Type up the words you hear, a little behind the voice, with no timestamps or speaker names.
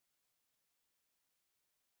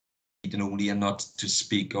meeting only and not to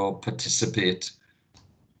speak or participate.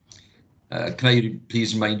 Can I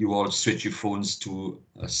please remind you all to switch your phones to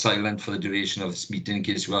silent for the duration of this meeting in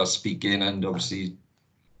case you are speaking, and obviously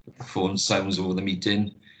the phone sounds over the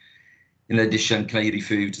meeting. In addition, can I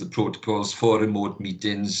refer you to the protocols for remote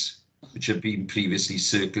meetings which have been previously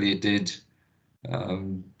circulated? I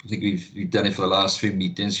think we've done it for the last few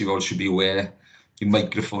meetings. You all should be aware your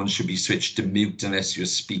microphone should be switched to mute unless you're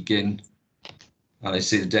speaking. And I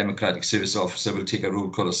say the Democratic Service Officer will take a roll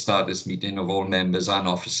call to start this meeting of all members and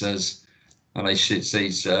officers. And I should say,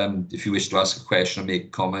 if you wish to ask a question or make a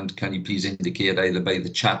comment, can you please indicate either by the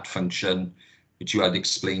chat function, which you had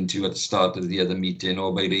explained to you at the start of the other meeting,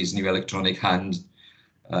 or by raising your electronic hand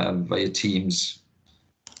via Teams.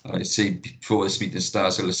 I say before this meeting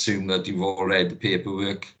starts, I'll assume that you've all read the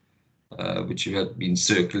paperwork which you had been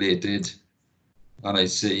circulated. And I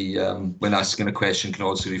say when asking a question, can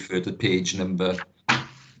also refer to the page number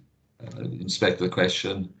in respect to the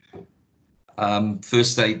question.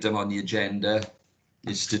 First item on the agenda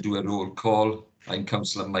is to do a roll call. I'm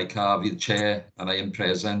Councillor Mike Harvey, the Chair, and I am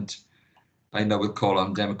present. I now will call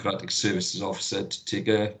on Democratic Services Officer to take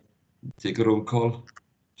a roll call.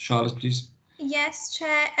 Charlotte, please. Yes,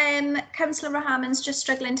 Chair. Councillor Rahaman's just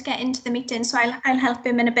struggling to get into the meeting, so I'll help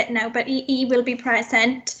him in a bit now, but he will be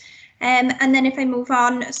present. And then if I move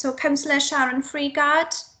on, so Councillor Sharon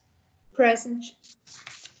Freegard. Present.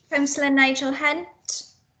 Councillor Nigel Hunt.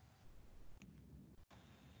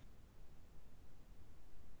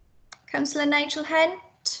 Councillor Nigel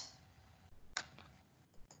Hunt.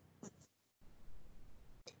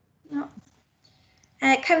 No.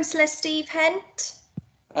 Councillor Steve Hunt.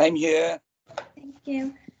 I'm here. Thank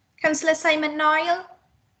you. Councillor Simon Niall.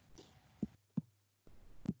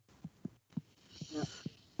 No.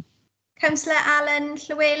 Councillor Alan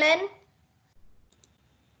Llewellyn.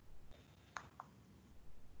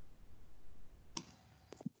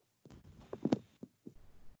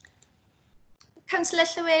 Councillor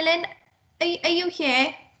Llewellyn, are you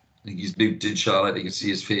here? I think he's muted, Charlotte. You can see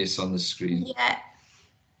his face on the screen. Yeah.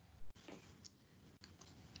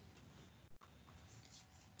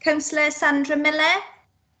 Councillor Sandra Miller.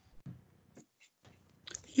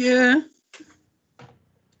 Yeah.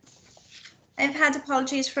 I've had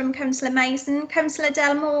apologies from Councillor Mason. Councillor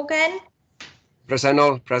Del Morgan.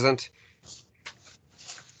 Present.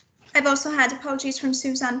 I've also had apologies from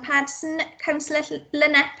Suzanne Patterson. Councillor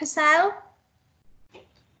Lynette Purcell.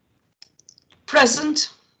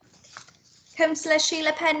 Present. Councillor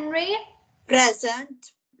Sheila Penry.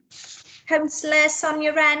 Present. Councillor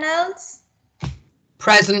Sonia Reynolds.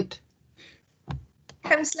 Present.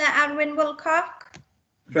 Councillor Arwyn Wilcock.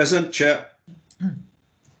 Present, Chair.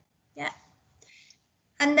 Yeah.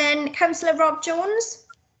 And then Councillor Rob Jones.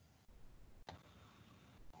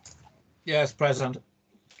 Yes, present.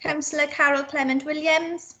 Councillor Carol Clement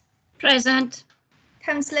Williams. Present.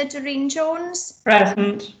 Councillor Doreen Jones.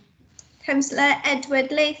 Present. Councillor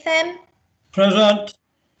Edward Latham. Present.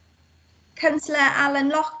 Councillor Alan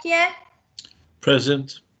Lockyer.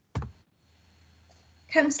 Present.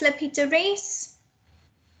 Councillor Peter Rees.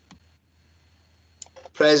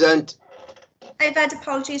 Present. I've had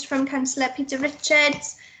apologies from Councillor Peter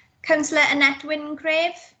Richards. Councillor Annette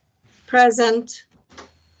Wingrave. Present.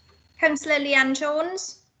 Councillor Leanne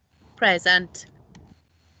Jones. Present.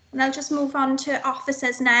 And I'll just move on to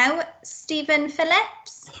officers now. Stephen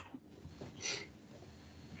Phillips.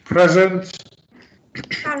 Present.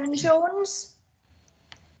 Karen Jones.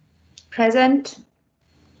 Present.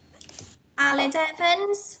 Aled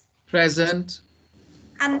Evans. Present.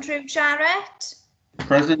 Andrew Jarrett.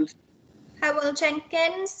 Present. Howell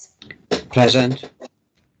Jenkins. Present.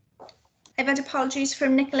 I've had apologies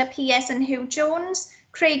from Nicola Pierce and Hugh Jones.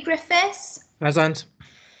 Craig Griffiths. Present.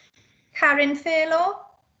 Karen Furlow.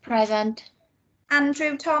 Present.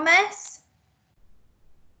 Andrew Thomas.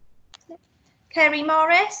 Kerry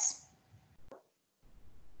Morris.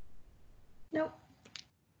 No.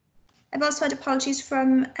 I've also had apologies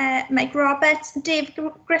from Mike Roberts, Dave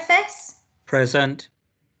Griffiths. Present.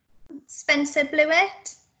 Spencer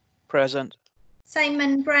Blewett. Present.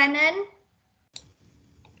 Simon Brennan.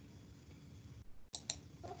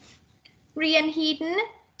 Rhian Heaton.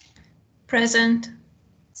 Present.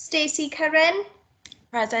 Stacey Curran.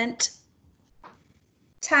 Present.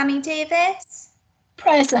 Tammy Davis.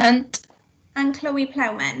 Present. And Chloe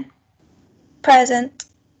Plowman. Present.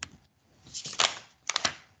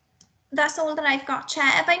 That's all that I've got, Chair.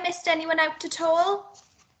 Have I missed anyone out at all?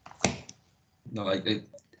 No,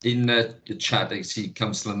 in the chat, I see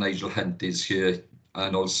Councillor Nigel Hunt is here,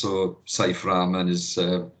 and also Saif Rahman is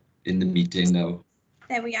in the meeting now.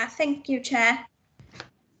 There we are. Thank you, Chair.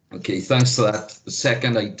 Okay, thanks for that. The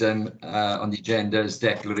second item on the agenda is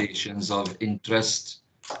declarations of interest.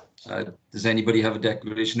 Does anybody have a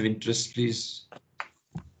declaration of interest, please?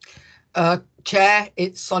 Chair,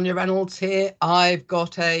 it's Sonia Reynolds here. I've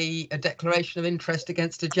got a declaration of interest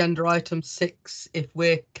against agenda item 6, if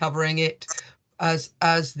we're covering it as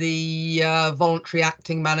the voluntary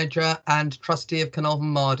acting manager and trustee of Carnarvon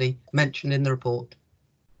Mardy mentioned in the report.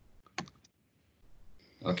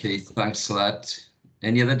 Okay, thanks for that.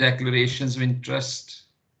 Any other declarations of interest?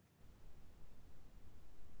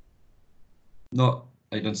 No,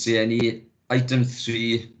 I don't see any. Item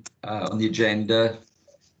 3 on the agenda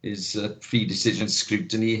is pre-decision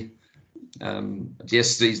scrutiny. At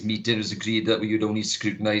yesterday's meeting, it was agreed that we would only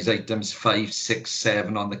scrutinise items 5, 6,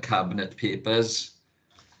 7 on the cabinet papers.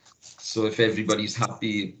 So if everybody's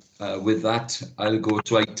happy with that, I'll go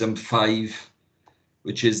to item 5,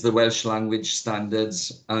 which is the Welsh Language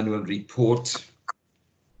Standards Annual Report.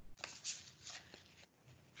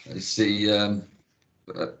 I see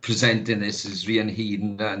presenting this is Rhian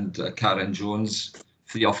Heaton and Karen Jones.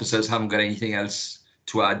 If the officers haven't got anything else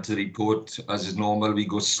to add to the report, as is normal, we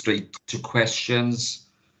go straight to questions.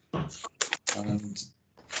 And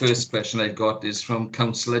first question I've got is from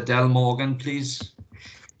Councillor Del Morgan, please.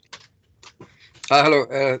 Hello,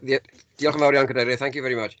 diolch yn fawr iawn, Cadeirydd. Thank you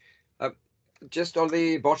very much. Just on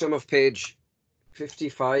the bottom of page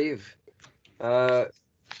 55,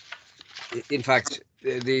 in fact,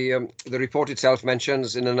 the report itself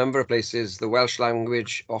mentions in a number of places the Welsh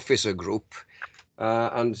Language Officer Group,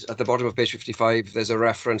 and at the bottom of page 55 there's a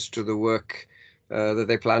reference to the work that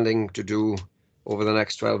they're planning to do over the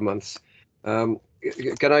next 12 months. Can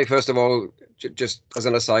I first of all, just as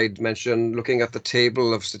an aside, mention, looking at the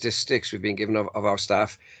table of statistics we've been given of our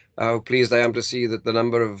staff, how pleased I am to see that the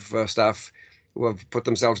number of staff who have put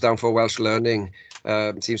themselves down for Welsh learning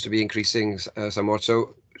seems to be increasing somewhat.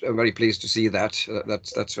 So I'm very pleased to see that.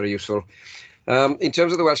 That's very useful. In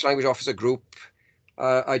terms of the Welsh Language Officer Group,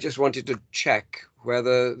 I just wanted to check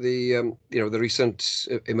whether the the recent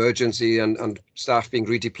emergency and staff being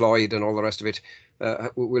redeployed and all the rest of it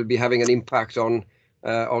will be having an impact on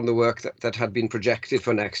the work that had been projected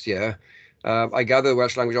for next year. I gather the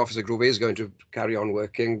Welsh Language Officer Group is going to carry on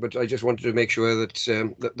working, but I just wanted to make sure that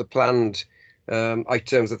the planned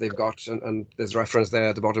items that they've got, and there's reference there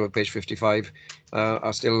at the bottom of page 55,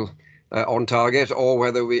 are still on target, or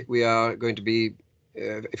whether we are going to be,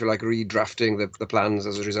 if you like, redrafting the plans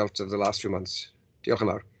as a result of the last few months. Diolch yn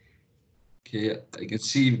fawr. Okay, I can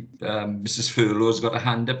see Mrs. Furlow's got a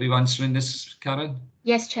hand up. Are you answering this, Karen?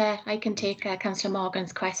 Yes, Chair, I can take Councillor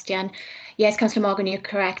Morgan's question. Yes, Councillor Morgan, you're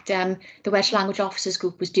correct. The Welsh Language Officers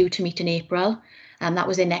Group was due to meet in April, and that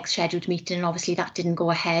was their next scheduled meeting, and obviously that didn't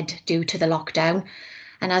go ahead due to the lockdown.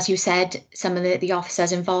 And as you said, some of the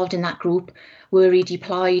officers involved in that group were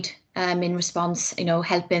redeployed in response,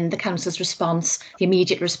 helping the council's response, the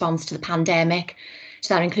immediate response to the pandemic.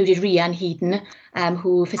 So that included Rhian Heaton,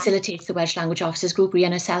 who facilitates the Welsh Language Officers Group.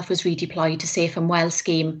 Rhian herself was redeployed to Safe and Well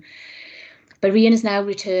scheme. But Rhian has now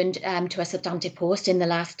returned to a substantive post in the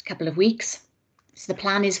last couple of weeks. So the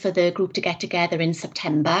plan is for the group to get together in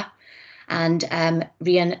September. And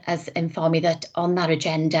Rhian has informed me that on that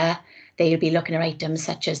agenda, they'll be looking at items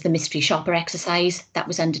such as the mystery shopper exercise that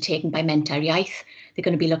was undertaken by Mentor Neath. They're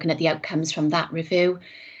going to be looking at the outcomes from that review.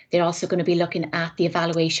 They're also going to be looking at the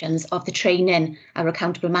evaluations of the training our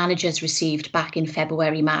accountable managers received back in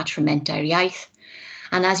February, March from Mentor Neath.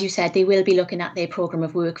 And as you said, they will be looking at their programme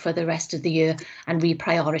of work for the rest of the year and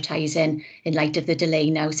reprioritising in light of the delay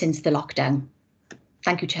now since the lockdown.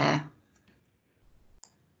 Thank you, Chair.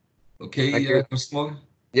 Okay, Mr. Morgan?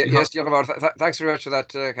 Yes, thanks very much for that,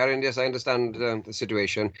 Karen. Yes, I understand the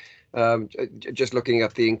situation. Just looking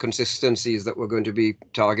at the inconsistencies that were going to be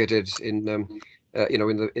targeted in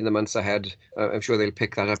the months ahead, I'm sure they'll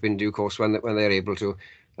pick that up in due course when they're able to.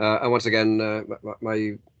 And once again,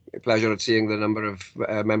 my pleasure at seeing the number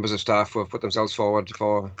of members of staff who have put themselves forward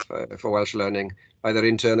for Welsh learning, either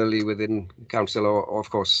internally within council or of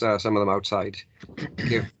course, some of them outside. Thank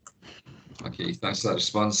you. Okay, thanks for that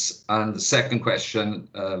response. And the second question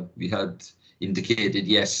we had indicated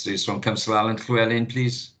yesterday is from Councillor Alan Llewellyn,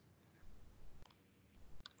 please.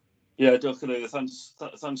 Yeah,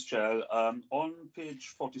 thanks, Chair. On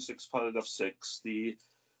page 46, paragraph 6, the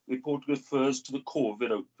report refers to the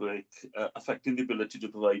COVID outbreak affecting the ability to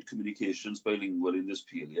provide communications bilingual in this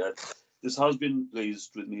period. This has been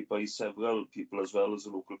raised with me by several people as well as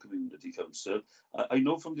the local community council. I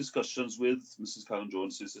know from discussions with Mrs. Karen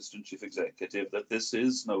Jones, the Assistant Chief Executive, that this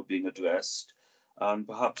is now being addressed, and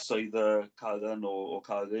perhaps either Karen or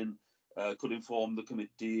Karen could inform the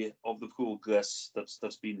committee of the progress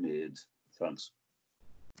that's been made. Thanks.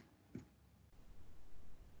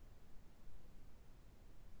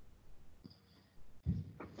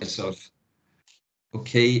 myself.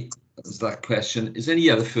 Okay, that's that question. Is there any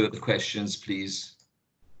other further questions, please?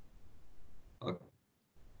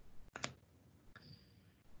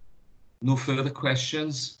 No further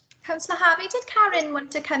questions? Councillor Harvey, did Karen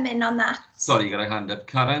want to come in on that? Sorry, you got a hand up.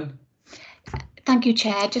 Karen? Thank you,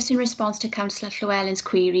 Chair. Just in response to Councillor Llewellyn's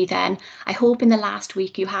query then, I hope in the last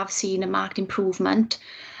week you have seen a marked improvement.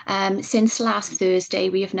 Since last Thursday,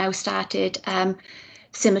 we have now started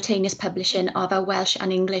simultaneous publishing of our Welsh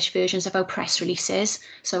and English versions of our press releases.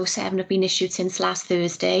 So 7 have been issued since last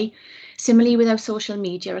Thursday. Similarly, with our social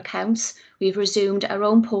media accounts, we've resumed our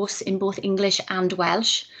own posts in both English and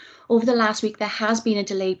Welsh. Over the last week, there has been a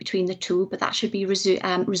delay between the two, but that should be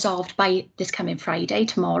resolved by this coming Friday,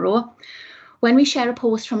 tomorrow. When we share a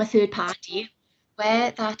post from a third party,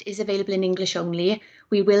 where that is available in English only,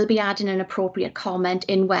 we will be adding an appropriate comment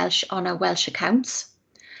in Welsh on our Welsh accounts.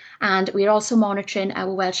 And we're also monitoring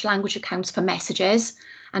our Welsh language accounts for messages.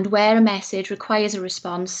 And where a message requires a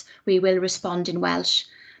response, we will respond in Welsh.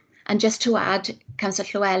 And just to add, Councillor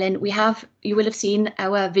Llewellyn, you will have seen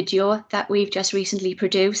our video that we've just recently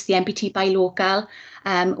produced, the MPT Buy Local,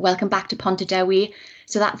 Welcome Back to Pontardawe.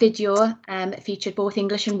 So that video featured both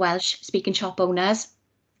English and Welsh speaking shop owners.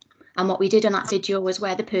 And what we did on that video was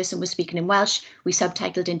where the person was speaking in Welsh, we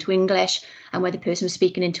subtitled into English, and where the person was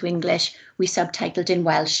speaking into English, we subtitled in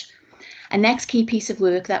Welsh. A next key piece of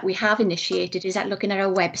work that we have initiated is at looking at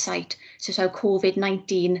our website, so it's our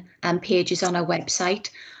COVID-19 pages on our website.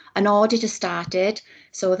 An audit has started,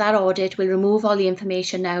 so that audit will remove all the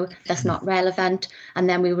information now that's not relevant, and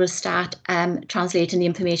then we will start translating the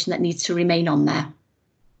information that needs to remain on there.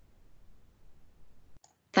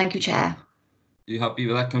 Thank you, Chair. Are you happy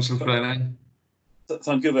with that, Councillor Llewellyn?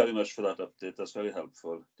 Thank you very much for that update. That's very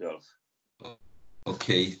helpful. Diolch.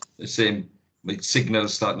 Okay, the same. My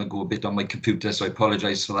signal's starting to go a bit on my computer, so I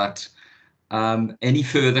apologise for that. Any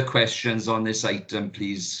further questions on this item,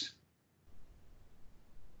 please?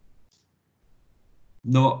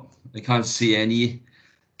 No, I can't see any.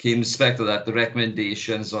 Okay, in respect of that, the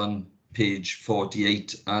recommendations on page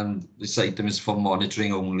 48, and this item is for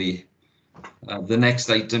monitoring only. The next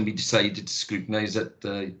item we decided to scrutinise at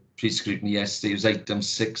pre-scrutiny yesterday was item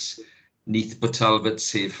 6, Neath but Talbot,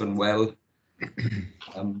 safe and well.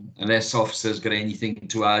 Unless officers got anything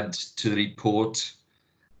to add to the report,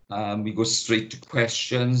 we go straight to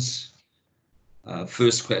questions.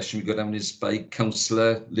 First question we got down is by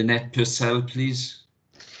Councillor Lynette Purcell, please.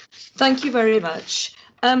 Thank you very much.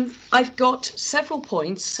 I've got several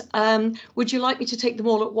points. Would you like me to take them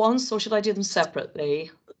all at once, or should I do them separately?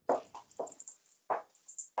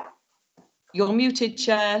 You're muted,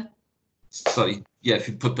 Chair. Sorry, yeah, if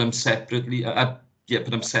you put them separately, yeah,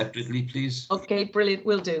 put them separately, please. Okay, brilliant,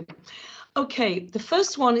 will do. Okay, the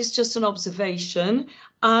first one is just an observation,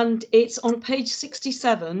 and it's on page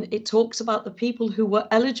 67. It talks about the people who were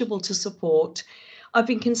eligible to support. I've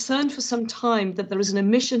been concerned for some time that there is an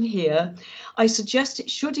omission here. I suggest it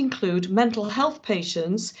should include mental health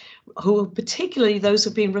patients, who particularly those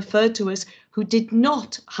who've been referred to as who did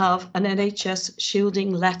not have an NHS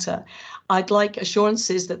shielding letter. I'd like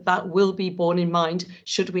assurances that that will be borne in mind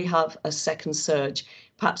should we have a second surge.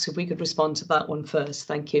 Perhaps if we could respond to that one first.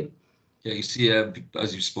 Thank you. Yeah, you see,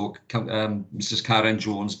 as you spoke, Mrs. Karen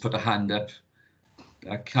Jones put a hand up.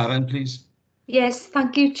 Karen, please. Yes,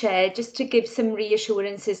 thank you, Chair. Just to give some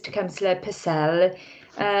reassurances to Councillor Purcell,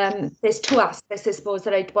 there's two aspects, I suppose,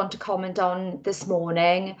 that I'd want to comment on this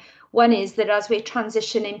morning. One is that as we're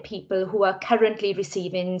transitioning people who are currently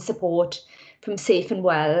receiving support from Safe and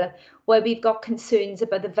Well, where we've got concerns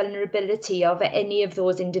about the vulnerability of any of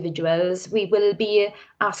those individuals, we will be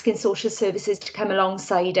asking social services to come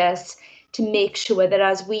alongside us to make sure that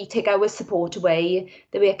as we take our support away,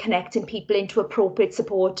 that we are connecting people into appropriate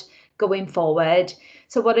support going forward.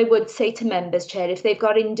 So what I would say to members, Chair, if they've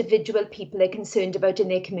got individual people they're concerned about in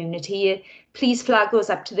their community, please flag those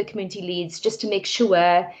up to the community leads just to make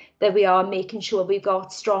sure that we are making sure we've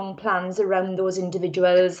got strong plans around those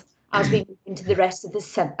individuals as we move into the rest of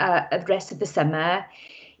the summer.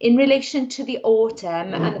 In relation to the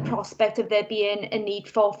autumn and the prospect of there being a need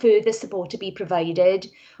for further support to be provided,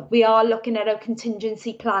 we are looking at our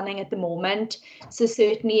contingency planning at the moment. So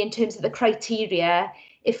certainly in terms of the criteria,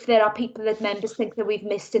 if there are people that members think that we've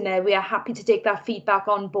missed in there, we are happy to take that feedback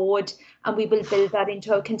on board, and we will build that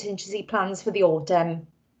into our contingency plans for the autumn.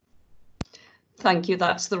 Thank you.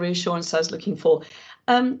 That's the reassurance I was looking for.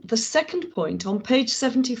 The second point on page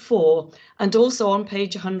 74 and also on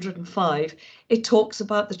page 105, it talks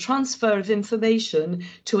about the transfer of information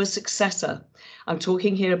to a successor. I'm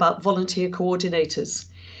talking here about volunteer coordinators.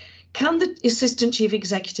 Can the Assistant Chief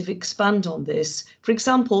Executive expand on this? For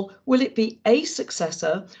example, will it be a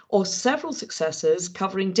successor or several successors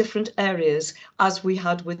covering different areas as we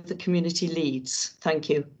had with the community leads? Thank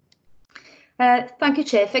you. Thank you,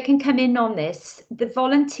 Chair. If I can come in on this, the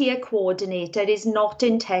volunteer coordinator is not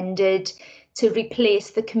intended to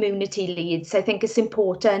replace the community leads. I think it's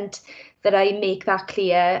important that I make that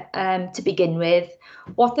clear to begin with.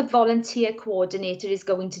 What the volunteer coordinator is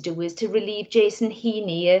going to do is to relieve Jason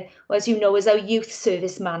Heaney, who, as you know, is our youth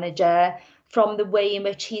service manager, from the way in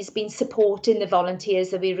which he's been supporting the volunteers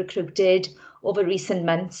that we recruited over recent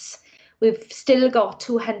months. We've still got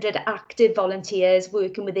 200 active volunteers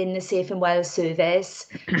working within the Safe and Well service.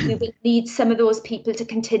 We will need some of those people to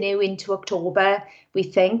continue into October, we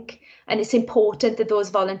think, and it's important that those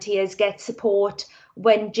volunteers get support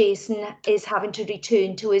when Jason is having to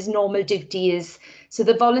return to his normal duties. So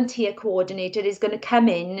the volunteer coordinator is going to come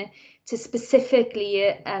in to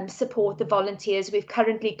specifically support the volunteers we've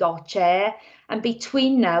currently got, Chair, and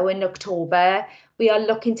between now and October, we are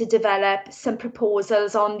looking to develop some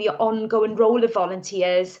proposals on the ongoing role of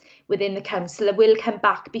volunteers within the council that will come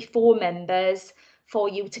back before members for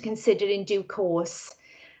you to consider in due course.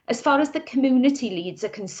 As far as the community leads are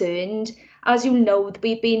concerned, as you know,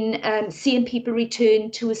 we've been seeing people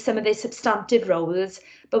return to some of their substantive roles,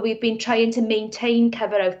 but we've been trying to maintain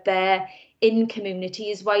cover out there in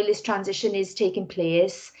communities while this transition is taking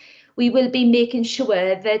place. We will be making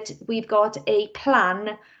sure that we've got a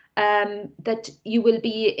plan that you will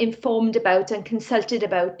be informed about and consulted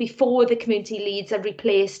about before the community leads are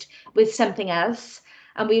replaced with something else.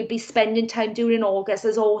 And we'll be spending time during August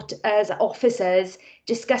as officers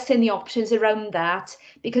discussing the options around that,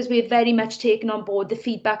 because we've very much taken on board the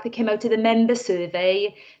feedback that came out of the member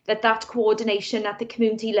survey, that coordination at the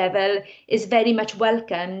community level is very much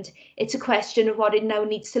welcomed. It's a question of what it now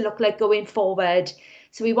needs to look like going forward.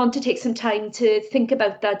 So we want to take some time to think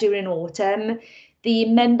about that during autumn. The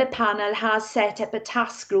member panel has set up a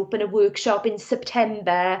task group and a workshop in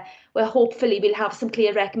September, where hopefully we'll have some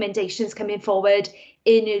clear recommendations coming forward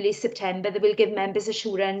in early September that will give members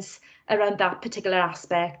assurance around that particular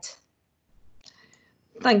aspect.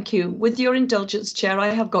 Thank you. With your indulgence, Chair, I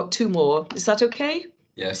have got two more. Is that okay?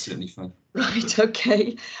 Yes, certainly fine. Right,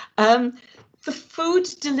 okay. The food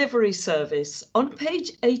delivery service on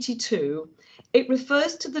page 82, it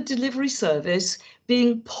refers to the delivery service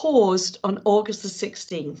being paused on August the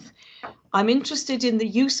 16th. I'm interested in the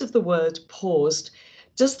use of the word paused.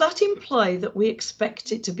 Does that imply that we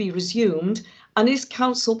expect it to be resumed? And is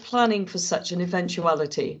Council planning for such an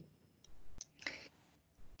eventuality?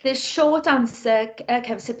 The short answer,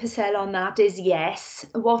 Councillor Purcell, on that is yes.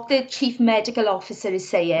 What the Chief Medical Officer is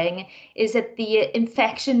saying is that the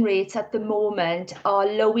infection rates at the moment are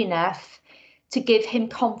low enough to give him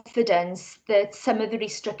confidence that some of the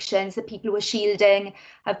restrictions that people who are shielding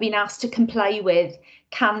have been asked to comply with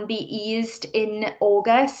can be eased in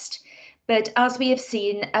August. But as we have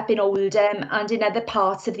seen up in Oldham and in other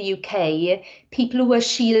parts of the UK, people who are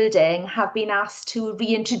shielding have been asked to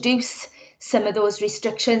reintroduce some of those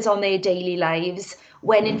restrictions on their daily lives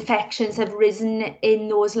when infections have risen in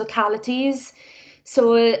those localities.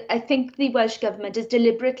 So I think the Welsh Government has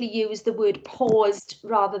deliberately used the word paused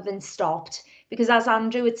rather than stopped, because as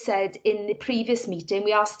Andrew had said in the previous meeting,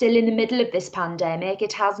 we are still in the middle of this pandemic.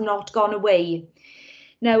 It has not gone away.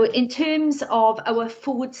 Now, in terms of our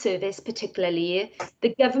food service particularly,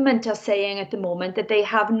 the government are saying at the moment that they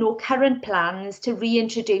have no current plans to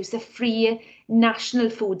reintroduce a free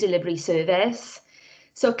national food delivery service.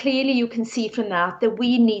 So clearly you can see from that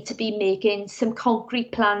we need to be making some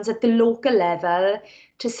concrete plans at the local level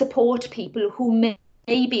to support people who may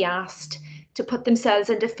be asked to put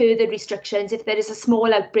themselves under further restrictions if there is a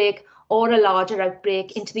small outbreak or a larger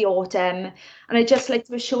outbreak into the autumn. And I'd just like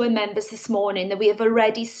to assure members this morning that we have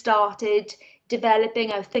already started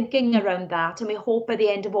developing our thinking around that, and we hope by the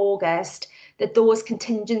end of August that those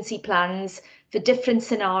contingency plans for different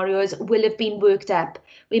scenarios will have been worked up.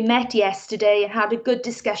 We met yesterday and had a good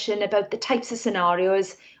discussion about the types of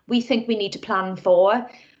scenarios we think we need to plan for,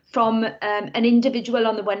 from an individual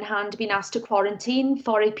on the one hand being asked to quarantine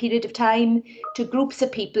for a period of time, to groups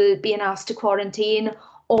of people being asked to quarantine,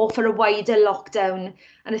 or for a wider lockdown.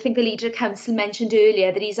 And I think the Leader of Council mentioned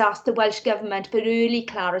earlier that he's asked the Welsh Government for early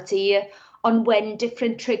clarity on when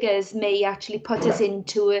different triggers may actually put us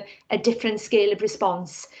into a different scale of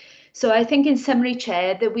response. So I think in summary,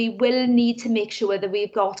 Chair, that we will need to make sure that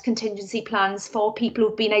we've got contingency plans for people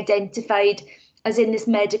who've been identified as in this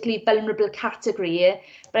medically vulnerable category.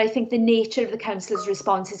 But I think the nature of the Council's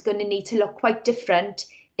response is going to need to look quite different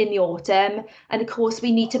in the autumn. And of course,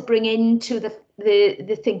 we need to bring into the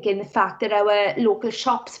the thinking, the fact that our local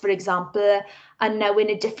shops, for example, are now in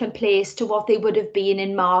a different place to what they would have been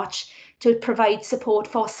in March to provide support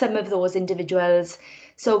for some of those individuals.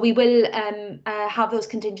 So we will have those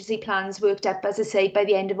contingency plans worked up, as I say, by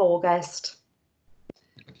the end of August.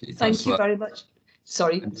 Okay, Thank you very much.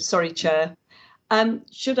 Sorry, Chair.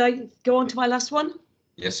 Should I go on to my last one?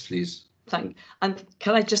 Yes, please. And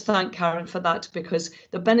can I just thank Karen for that, because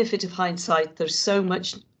the benefit of hindsight, there's so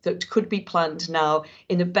much that could be planned now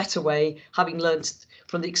in a better way, having learned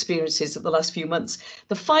from the experiences of the last few months.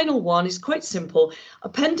 The final one is quite simple.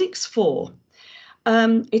 Appendix 4.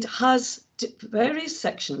 It has various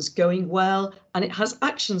sections, going well, and it has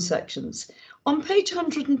action sections. On page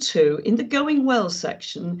 102, in the going well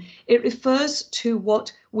section, it refers to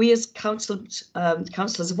what we as councillors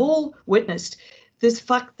have all witnessed, this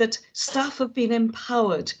fact that staff have been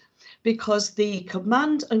empowered because the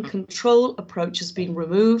command and control approach has been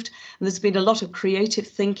removed, and there's been a lot of creative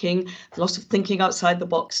thinking, a lot of thinking outside the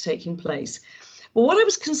box taking place. But what I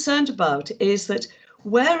was concerned about is that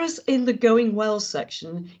whereas in the going well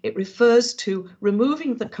section, it refers to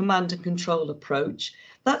removing the command and control approach,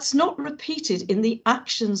 that's not repeated in the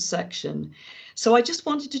actions section. So I just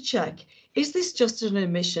wanted to check, is this just an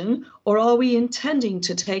omission, or are we intending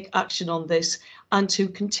to take action on this and to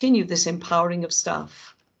continue this empowering of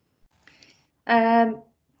staff?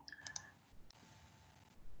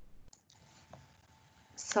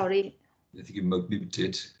 Sorry. I think you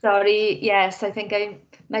muted. Sorry, yes, I think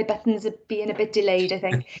my buttons are being a bit delayed, I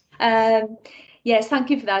think. Yes, thank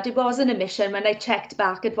you for that. It was an omission when I checked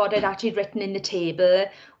back at what I'd actually written in the table.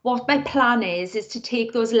 What my plan is to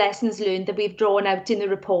take those lessons learned that we've drawn out in the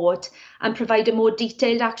report and provide a more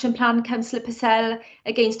detailed action plan, Councillor Purcell,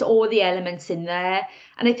 against all the elements in there.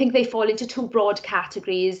 And I think they fall into two broad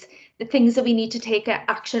categories. The things that we need to take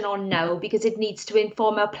action on now, because it needs to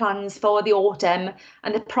inform our plans for the autumn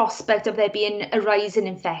and the prospect of there being a rise in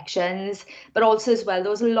infections, but also as well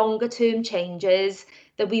those longer term changes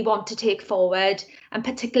that we want to take forward. And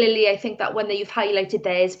particularly, I think that one that you've highlighted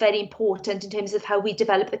there is very important in terms of how we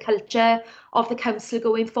develop the culture of the council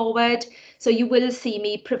going forward. So you will see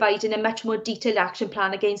me providing a much more detailed action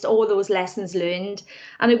plan against all those lessons learned.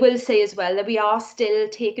 And I will say as well that we are still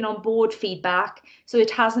taking on board feedback. So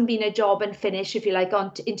it hasn't been a job and finish, if you like,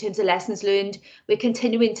 in terms of lessons learned. We're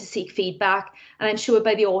continuing to seek feedback. And I'm sure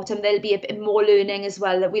by the autumn, there'll be a bit more learning as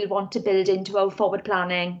well that we'll want to build into our forward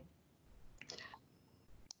planning.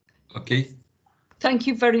 Okay. Thank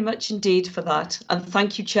you very much indeed for that. And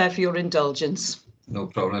thank you, Chair, for your indulgence. No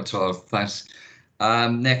problem at all. Thanks.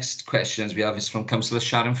 Next questions we have is from Councillor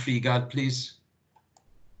Sharon Freegard, please.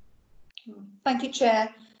 Thank you,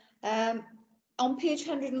 Chair. On page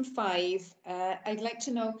 105, I'd like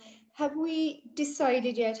to know, have we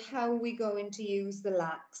decided yet how we're going to use the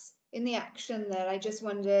lacs? In the action there, I just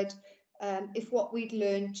wondered if what we'd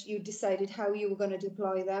learned, you decided how you were going to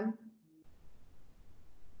deploy them.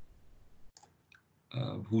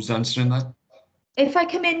 Who's answering that? If I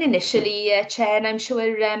come in initially, Chair, and I'm sure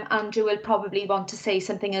Andrew will probably want to say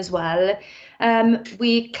something as well.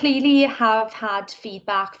 We clearly have had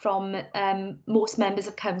feedback from most members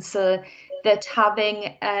of council that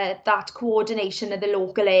having that coordination at the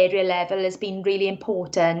local area level has been really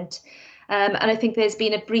important. And I think there's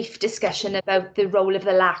been a brief discussion about the role of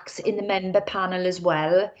the LACs in the member panel as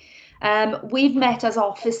well. We've met as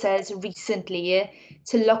officers recently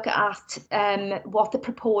to look at what the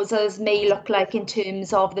proposals may look like in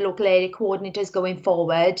terms of the local area coordinators going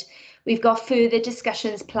forward. We've got further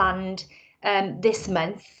discussions planned this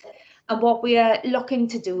month. And what we are looking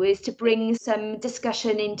to do is to bring some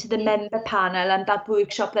discussion into the member panel and that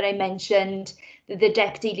workshop that I mentioned that the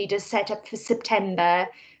deputy leaders set up for September.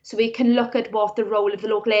 So we can look at what the role of the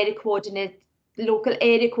local area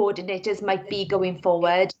coordinators might be going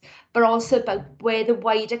forward, but also about where the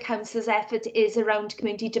wider council's effort is around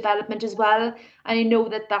community development as well. And I know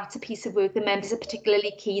that that's a piece of work the members are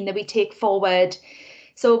particularly keen that we take forward.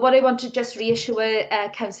 So what I want to just reassure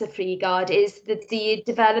Councillor Freegard is that the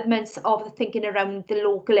developments of the thinking around the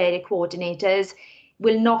local area coordinators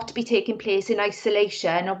will not be taking place in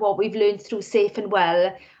isolation of what we've learned through Safe and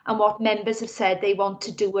Well and what members have said they want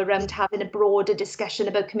to do around having a broader discussion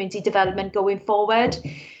about community development going forward.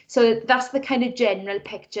 So that's the kind of general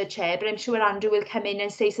picture, Chair, but I'm sure Andrew will come in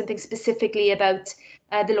and say something specifically about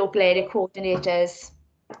the local area coordinators.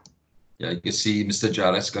 Yeah, you can see Mr.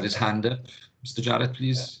 Jarrett's got his hand up. Mr. Jarrett,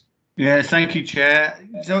 please. Yeah, thank you, Chair.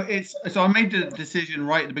 So I made the decision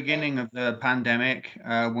right at the beginning of the pandemic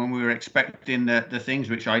when we were expecting the things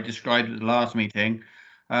which I described at the last meeting.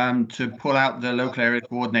 to pull out the local area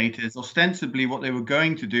coordinators. Ostensibly, what they were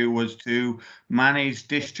going to do was to manage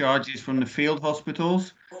discharges from the field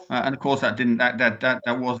hospitals, and of course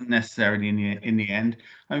that wasn't necessarily in the end.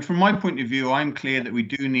 And from my point of view, I'm clear that we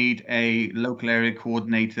do need a local area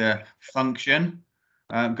coordinator function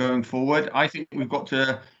going forward. I think we've got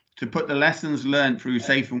to put the lessons learned through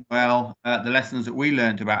Safe and Well, the lessons that we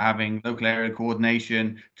learned about having local area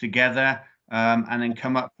coordination together, and then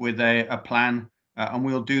come up with a plan. And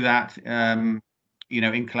we'll do that,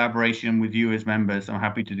 in collaboration with you as members. I'm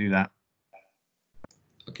happy to do that.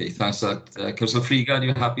 Okay, thanks for that. Councillor Freegan, are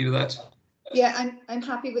you happy with that? Yeah, I'm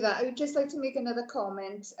happy with that. I would just like to make another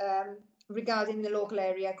comment regarding the local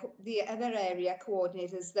area, the other area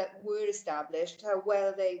coordinators that were established, how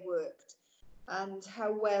well they worked and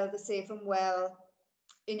how well the Safe and Well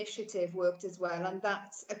initiative worked as well. And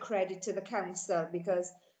that's a credit to the council,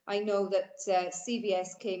 because I know that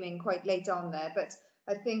CVS came in quite late on there, but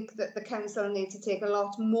I think that the council need to take a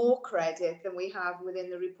lot more credit than we have within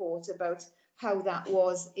the report about how that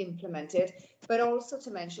was implemented, but also to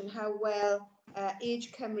mention how well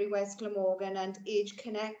Age Cymru West Glamorgan and Age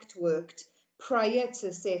Connect worked prior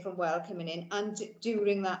to Safe and Well coming in and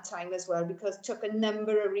during that time as well, because it took a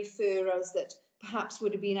number of referrals that perhaps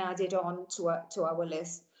would have been added on to our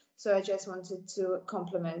list. So I just wanted to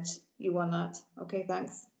compliment you on that. Okay,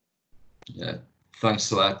 thanks. Yeah, thanks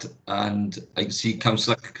for that. And I can see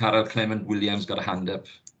Councillor Carol Clement Williams got a hand up.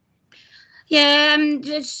 Yeah,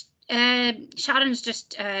 Sharon's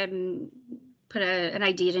just put an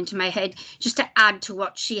idea into my head, just to add to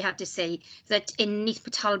what she had to say, that in Neath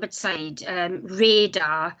Talbot side,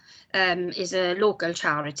 Radar is a local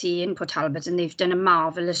charity in Port Talbot, and they've done a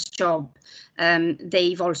marvellous job.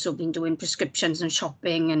 They've also been doing prescriptions and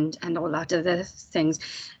shopping and all that other things,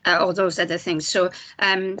 all those other things. So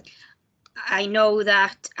I know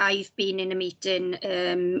that I've been in a meeting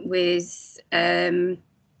with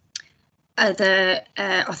other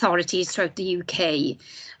authorities throughout the UK,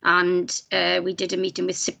 and we did a meeting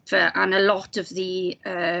with SIPFA, and a lot of the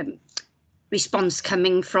response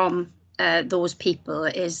coming from those people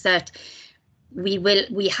is that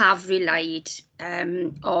we have relied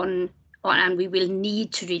on and we will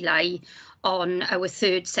need to rely on our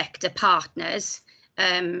third sector partners,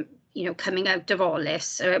 coming out of all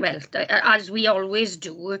this, well, as we always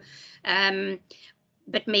do.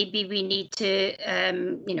 But maybe we need to,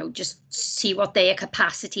 just see what their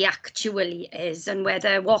capacity actually is, and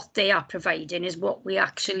whether what they are providing is what we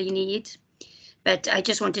actually need. But I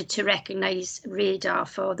just wanted to recognise Radar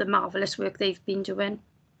for the marvellous work they've been doing.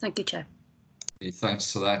 Thank you, Chair. Okay,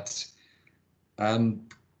 thanks for that.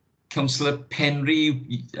 Councillor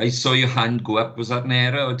Penry, I saw your hand go up. Was that an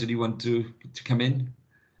error, or did you want to come in?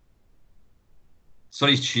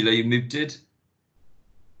 Sorry, Sheila, you muted.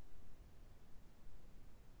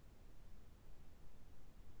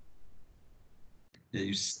 Yeah,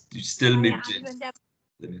 you still muted.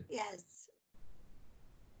 Yes.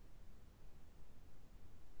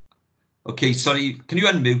 Okay, sorry, can you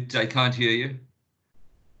unmute? I can't hear you.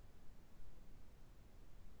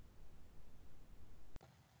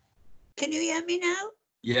 Can you hear me now?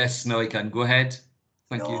 Yes, now I can. Go ahead.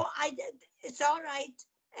 Thank you. No, I did. It's all right.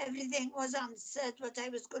 Everything was answered what I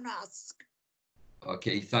was going to ask.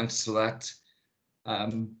 Okay, thanks for that.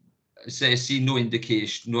 So I see no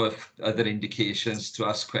indication, no other indications to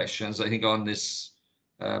ask questions. I think on this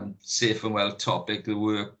Safe and Well topic, the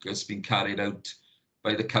work has been carried out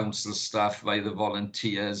by the council staff, by the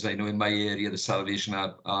volunteers. I know in my area, the Salvation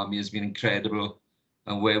Army has been incredible.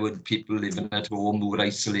 And where would people living at home who were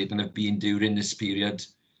isolated have been during this period?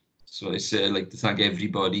 So I say I'd like to thank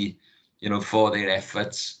everybody, for their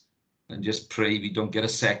efforts, and just pray we don't get a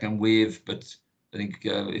second wave. But I think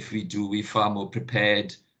if we do, we're far more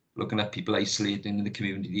prepared, looking at people isolating in the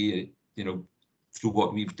community, through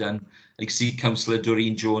what we've done. I see Councillor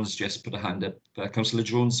Doreen Jones just put a hand up. Councillor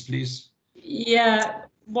Jones, please. Yeah,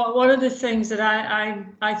 one of the things that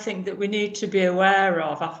I think that we need to be aware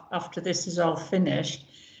of after this is all finished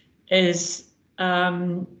is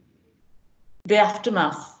the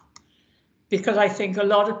aftermath, because I think a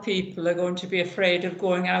lot of people are going to be afraid of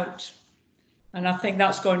going out, and I think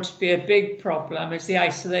that's going to be a big problem, is the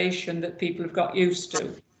isolation that people have got used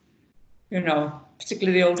to.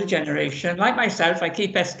 Particularly the older generation. Like myself, I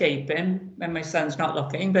keep escaping when my son's not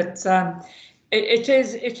looking, but it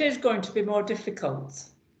is going to be more difficult.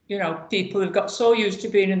 People have got so used to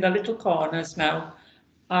being in their little corners now.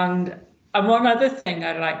 And one other thing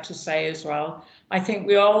I'd like to say as well, I think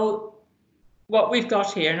what we've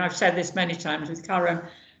got here, and I've said this many times with Karen,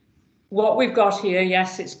 what we've got here,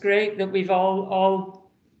 yes, it's great that we've all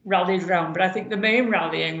rallied round, but I think the main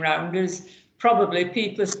rallying round is probably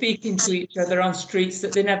people are speaking to each other on streets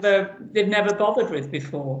that they've never bothered with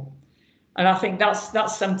before. And I think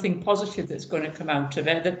that's something positive that's going to come out of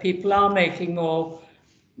it, that people are making more,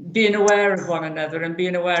 being aware of one another and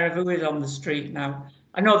being aware of who is on the street now.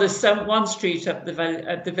 I know there's one street up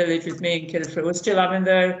at the village with me in Kilfrew, we're still having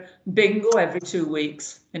their bingo every 2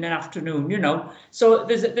 weeks in an afternoon, you know. So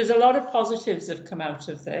there's a lot of positives that have come out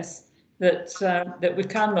of this that we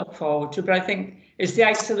can look forward to. But I think it's the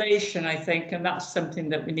isolation, I think, and that's something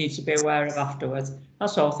that we need to be aware of afterwards.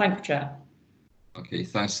 That's all. Thank you, Chair. Okay,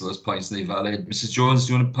 thanks for those points, they're valid. Mrs. Jones,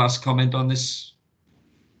 do you want to pass comment on this?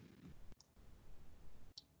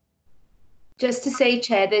 Just to say,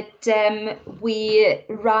 Chair, that we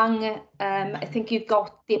rang, I think you've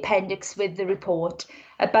got the appendix with the report,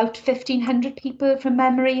 about 1,500 people from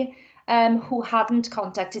memory who hadn't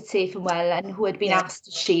contacted Safe and Well and who had been asked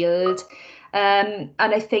to shield. And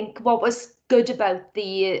I think what was good about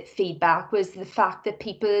the feedback was the fact that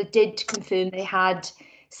people did confirm they had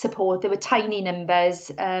support. There were tiny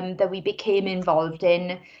numbers that we became involved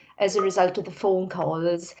in as a result of the phone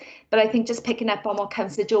calls. But I think just picking up on what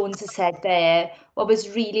Councillor Jones has said there, what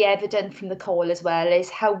was really evident from the call as well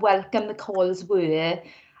is how welcome the calls were.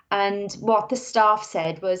 And what the staff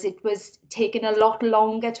said was it was taking a lot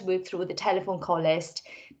longer to work through the telephone call list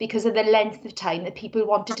because of the length of time that people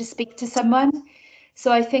wanted to speak to someone.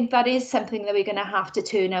 So I think that is something that we're going to have to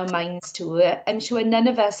turn our minds to. I'm sure none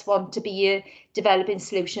of us want to be developing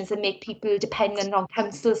solutions that make people dependent on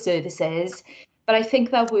council services. But I think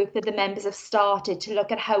that work that the members have started to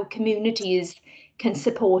look at how communities can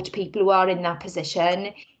support people who are in that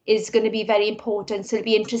position is going to be very important. So it'll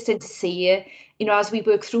be interesting to see, you know, as we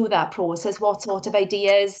work through that process, what sort of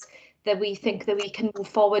ideas that we think that we can move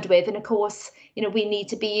forward with. And of course, you know, we need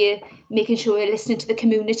to be making sure we're listening to the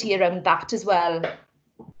community around that as well.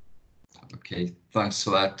 Okay, thanks for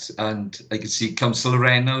that. And I can see Councillor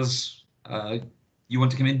Reynolds, you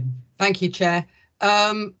want to come in? Thank you, Chair.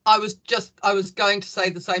 I was going to say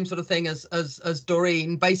the same sort of thing as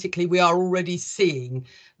Doreen. Basically, we are already seeing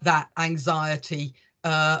that anxiety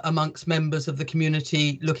amongst members of the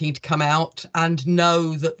community looking to come out and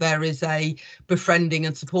know that there is a befriending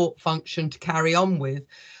and support function to carry on with.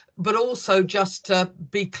 But also, just to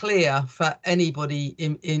be clear for anybody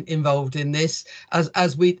involved in this, as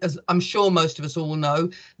I'm sure most of us all know,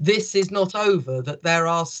 this is not over, that there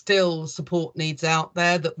are still support needs out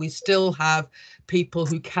there, that we still have people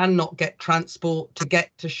who cannot get transport to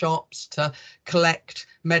get to shops, to collect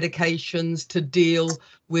medications, to deal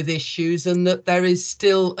with issues, and that there is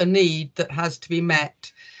still a need that has to be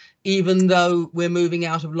met, even though we're moving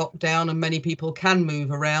out of lockdown and many people can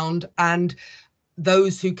move around, and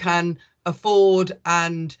those who can afford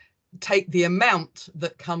and take the amount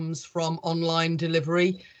that comes from online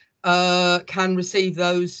delivery can receive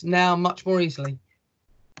those now much more easily.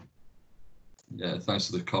 Yeah, thanks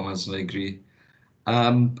for the comments, and I agree.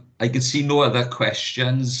 I can see no other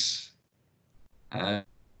questions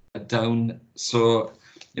down. So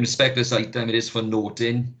in respect to this item, it is for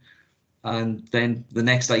noting. And then the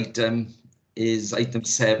next item is item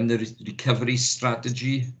 7, the recovery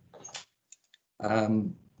strategy.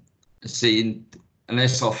 Saying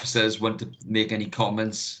unless officers want to make any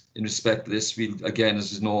comments in respect to this, we again,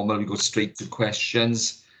 as is normal, we go straight to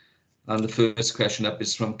questions. And the first question up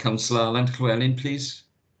is from Councillor Alan Llewellyn, please.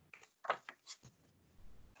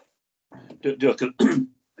 Thanks,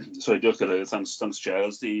 Chair.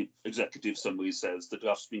 As the executive summary says, the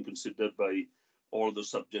draft's been considered by all the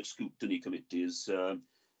subject scrutiny committees and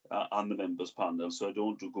the members panel, so I don't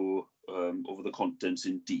want to go over the contents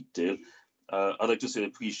in detail. I'd like to say I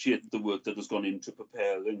appreciate the work that has gone into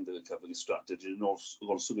preparing the recovery strategy, and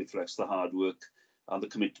also reflects the hard work and the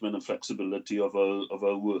commitment and flexibility of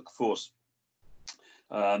our workforce.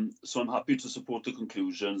 So I'm happy to support the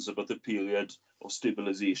conclusions about the period of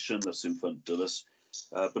stabilisation that's in front of us.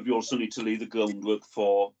 But we also need to lay the groundwork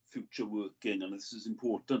for future working, and this is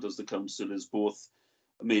important as the Council is both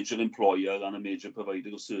a major employer and a major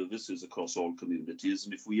provider of services across all communities.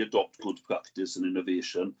 And if we adopt good practice and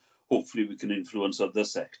innovation, hopefully we can influence other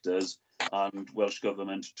sectors and Welsh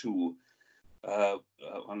Government too,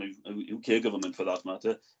 and UK Government for that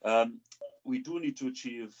matter. We do need to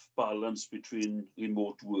achieve balance between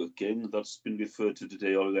remote working. That's been referred to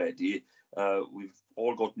today already. We've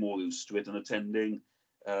all got more used to it, and attending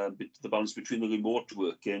the balance between the remote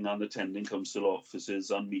working and attending council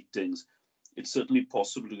offices and meetings. It's certainly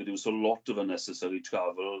possible to reduce a lot of unnecessary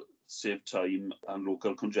travel, save time and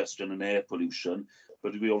local congestion and air pollution,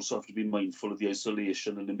 but we also have to be mindful of the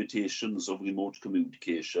isolation and limitations of remote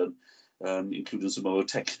communication, including some of our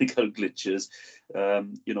technical glitches,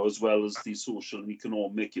 you know, as well as the social and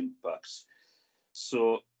economic impacts.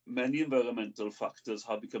 So many environmental factors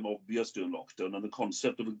have become obvious during lockdown, and the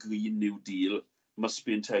concept of a Green New Deal must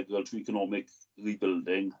be integral to economic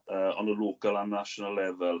rebuilding on a local and national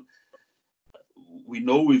level. We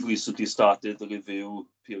know we've recently started the review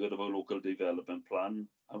period of our local development plan,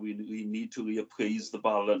 and we need to reappraise the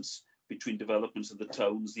balance between developments in the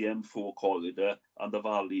towns, the M4 corridor and the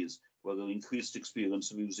valleys, where an increased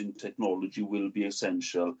experience of using technology will be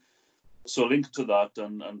essential. So linked to that,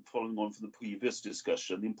 and following on from the previous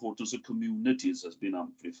discussion, the importance of communities has been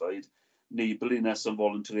amplified. Neighbourliness and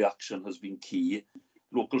voluntary action has been key.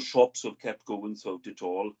 Local shops have kept going throughout it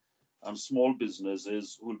all, and small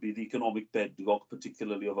businesses will be the economic bedrock,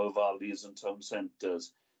 particularly of our valleys and town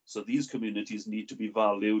centres. So these communities need to be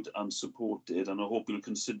valued and supported, and I hope you'll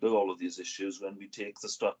consider all of these issues when we take the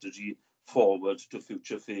strategy forward to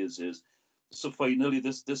future phases. So finally,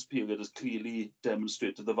 this period has clearly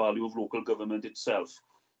demonstrated the value of local government itself,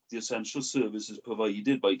 the essential services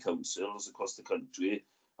provided by councils across the country,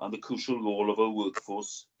 and the crucial role of our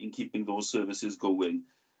workforce in keeping those services going.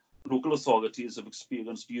 Local authorities have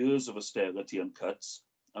experienced years of austerity and cuts,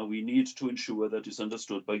 and we need to ensure that it's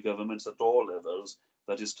understood by governments at all levels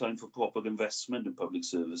that it's time for proper investment in public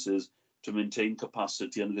services to maintain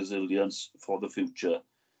capacity and resilience for the future.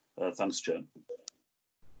 Thanks, Chair.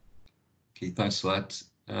 Okay, thanks for that.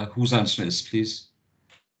 Who's answering this, please?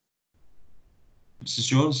 Mrs.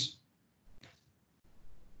 Jones?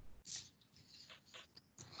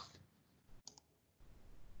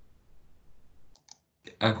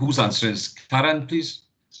 Who's answering this? Karen, please?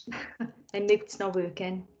 My mute's not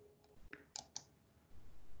working.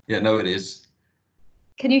 Yeah, no, it is.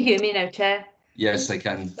 Can you hear me now, Chair? Yes, I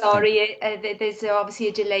can. Sorry, there's obviously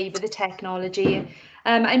a delay with the technology.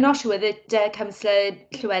 I'm not sure that Councillor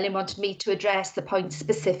Llewellyn wanted me to address the point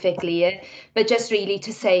specifically, but just really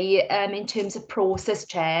to say, in terms of process,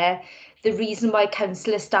 Chair, the reason why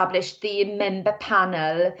Council established the member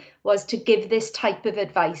panel was to give this type of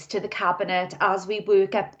advice to the Cabinet as we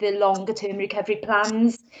work up the longer term recovery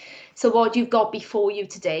plans. So what you've got before you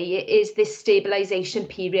today is this stabilisation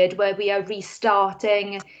period where we are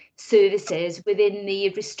restarting services within the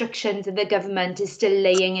restrictions that the government is still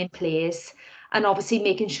laying in place, and obviously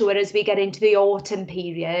making sure as we get into the autumn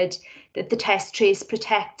period that the test, trace,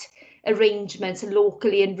 protect arrangements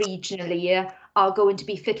locally and regionally are going to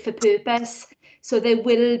be fit for purpose. So there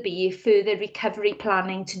will be further recovery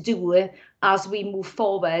planning to do as we move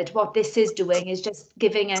forward. What this is doing is just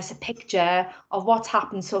giving us a picture of what's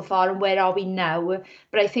happened so far and where are we now.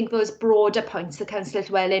 But I think those broader points that Councillor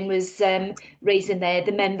Llewellyn was raising there,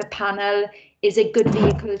 the member panel is a good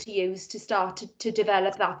vehicle to use to start to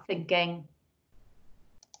develop that thinking.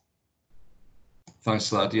 Thanks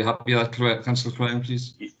for that. Do you happy with that, Councillor Llewellyn,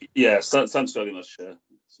 please? Yes, thanks very much, Chair.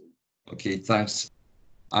 Okay, thanks.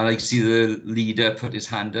 And I see the leader put his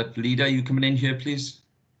hand up. Leader, you coming in here, please?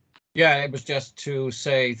 Yeah, it was just to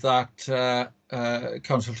say that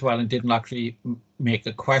Councillor Llewellyn didn't actually make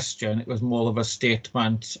a question. It was more of a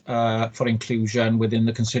statement for inclusion within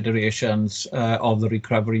the considerations of the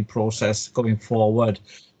recovery process going forward.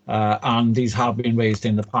 And these have been raised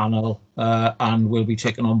in the panel and will be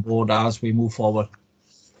taken on board as we move forward.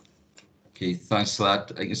 Okay, thanks for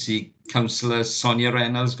that. I can see Councillor Sonia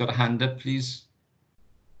Reynolds got a hand up, please.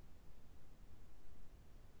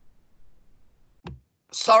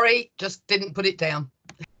 Sorry, just didn't put it down.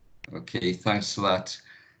 Okay, thanks for that.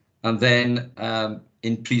 And then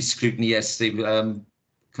in pre-scrutiny yesterday,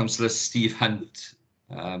 Councillor Steve Hunt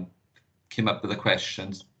came up with a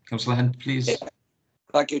question. Councillor Hunt, please.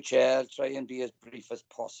 Thank you, Chair. I'll try and be as brief as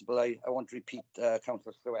possible. I want to repeat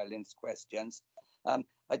Councillor Llewellyn's questions.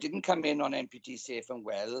 I didn't come in on MPT Safe and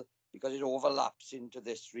Well because it overlaps into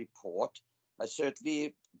this report. I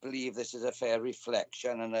certainly believe this is a fair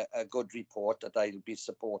reflection and a good report that I'll be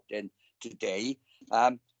supporting today.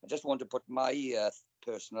 I just want to put my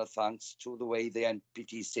personal thanks to the way the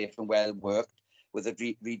MPT Safe and Well worked with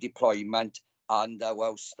the redeployment, and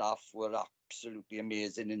our staff were absolutely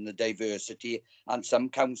amazing in the diversity, and some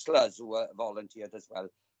councillors who were volunteered as well.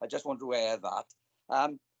 I just want to air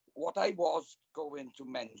that. What I was going to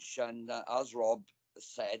mention, as Rob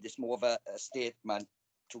said, is more of a statement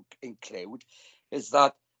to include, is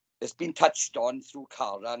that it's been touched on through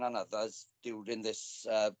Karen and others during this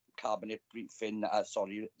cabinet briefing,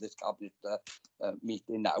 this cabinet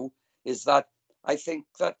meeting now, is that I think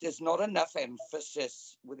that there's not enough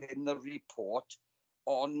emphasis within the report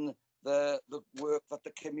on the work that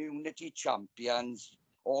the community champions,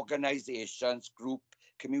 organisations, group,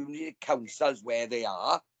 community councils where they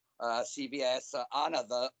are, CVS and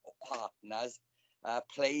other partners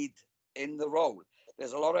played in the role.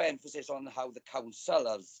 There's a lot of emphasis on how the council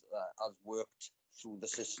has worked through the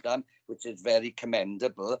system, which is very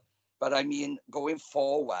commendable. But I mean, going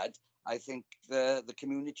forward, I think the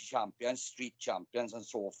community champions, street champions and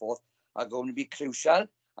so forth are going to be crucial.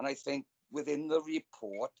 And I think within the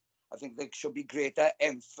report, I think there should be greater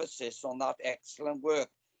emphasis on that excellent work,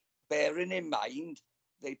 bearing in mind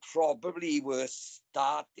they probably were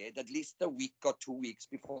started at least a week or 2 weeks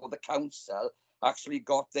before the council actually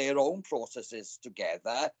got their own processes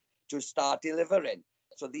together to start delivering.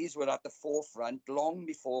 So these were at the forefront long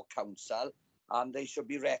before council, and they should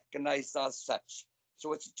be recognised as such.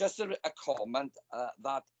 So it's just a comment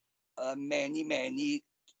that many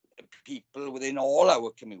people within all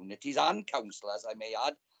our communities and councillors, I may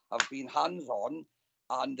add, have been hands-on,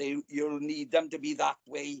 and you'll need them to be that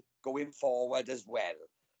way going forward as well.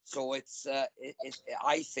 So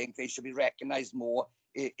I think they should be recognised more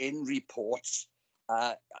in reports,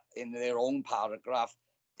 in their own paragraph,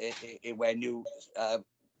 when you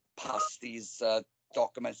pass these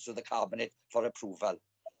documents to the Cabinet for approval.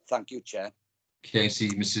 Thank you, Chair. Okay, I see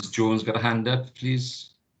Mrs. Jones got a hand up, please.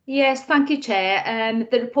 Yes, thank you, Chair.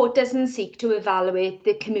 The report doesn't seek to evaluate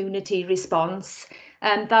the community response.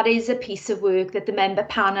 That is a piece of work that the member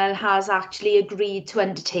panel has actually agreed to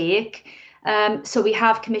undertake. So we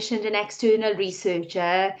have commissioned an external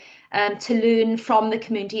researcher to learn from the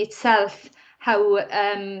community itself how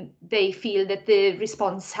they feel that the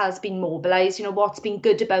response has been mobilised, you know, what's been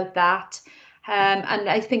good about that. And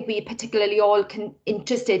I think we are particularly all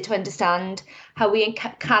interested to understand how we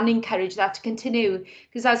can encourage that to continue.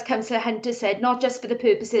 Because as Councillor Hunter said, not just for the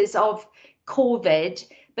purposes of COVID,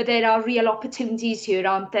 but there are real opportunities here,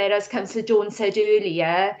 aren't there, as Councillor Jones said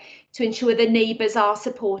earlier, to ensure the neighbours are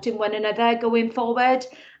supporting one another going forward.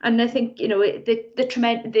 And I think, you know,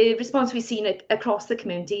 the response we've seen across the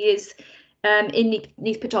community is in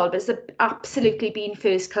Neath Talbot has absolutely been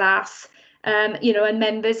first class. You know, and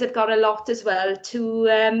members have got a lot as well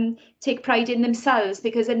to take pride in themselves,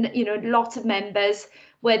 because, you know, lots of members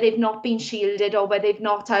where they've not been shielded or where they've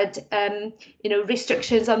not had, you know,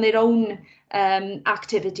 restrictions on their own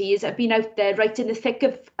activities have been out there right in the thick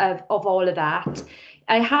of all of that.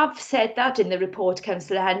 I have said that in the report,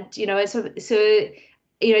 Councillor Hunt, you know, so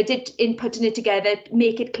you know, did in putting it together,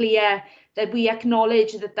 make it clear that we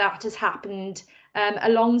acknowledge that that has happened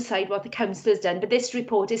alongside what the council has done. But this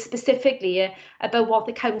report is specifically about what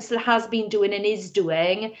the council has been doing and is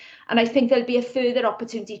doing. And I think there'll be a further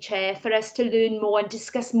opportunity, Chair, for us to learn more and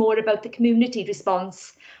discuss more about the community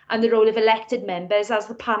response and the role of elected members as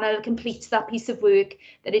the panel completes that piece of work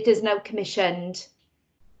that it has now commissioned.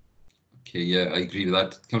 Okay, yeah, I agree with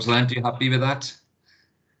that. Councillor Hunt, are you happy with that?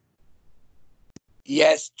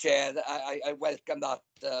 Yes, Chair, I welcome that,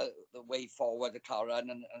 the way forward,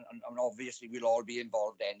 Karen, and obviously we'll all be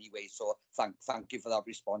involved anyway, so thank you for that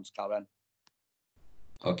response, Karen.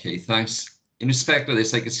 Okay, thanks. In respect of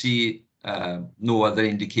this, I can see no other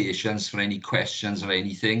indications for any questions or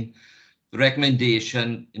anything. The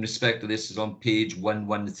recommendation in respect of this is on page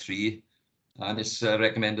 113, and it's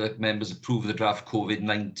recommended that members approve the draft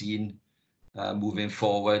COVID-19 moving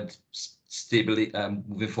forward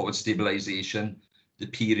stabilisation, the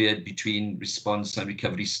period between response and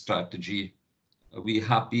recovery strategy. Are we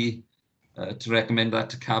happy to recommend that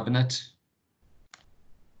to Cabinet?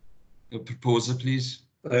 A proposer, please.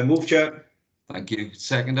 Move, Chair. Thank you.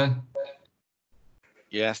 Seconder?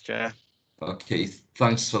 Yes, Chair. Okay,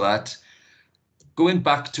 thanks for that. Going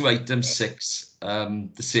back to item 6, the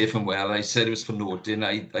safe and well, I said it was for noting.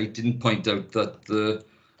 I didn't point out that the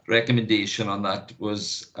recommendation on that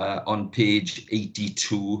was on page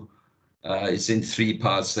 82. It's in 3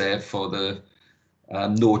 parts there for the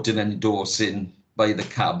noting and endorsing by the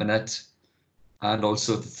Cabinet, and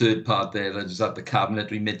also the 3rd part there that is that the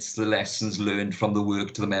Cabinet remits the lessons learned from the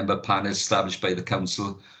work to the member panel established by the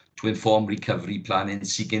Council to inform recovery planning,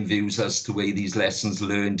 seeking views as to way these lessons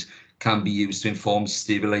learned can be used to inform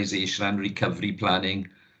stabilisation and recovery planning.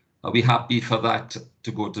 Are we happy for that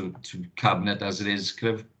to go to Cabinet as it is?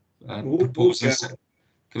 Could I propose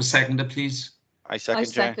a seconder, please? I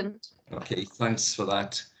second. Okay, thanks for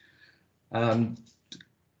that.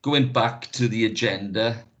 Going back to the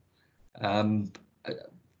agenda,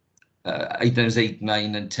 items 8,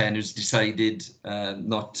 9 and 10 was decided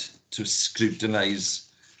not to scrutinise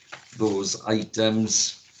those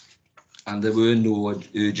items, and there were no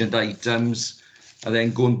urgent items. And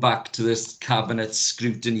then going back to this Cabinet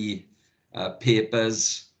scrutiny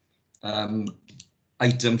papers,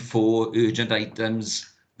 item 4, urgent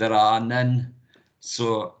items, there are none.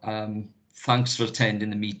 So thanks for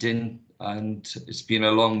attending the meeting, and it's been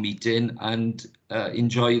a long meeting, and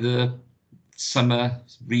enjoy the summer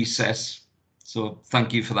recess. So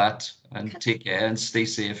thank you for that, and take care and stay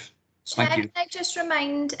safe. Thank you. Can I just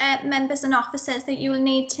remind members and officers that you will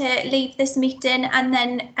need to leave this meeting and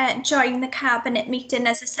then join the Cabinet meeting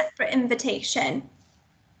as a separate invitation.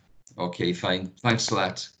 Okay, fine. Thanks for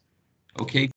that. Okay.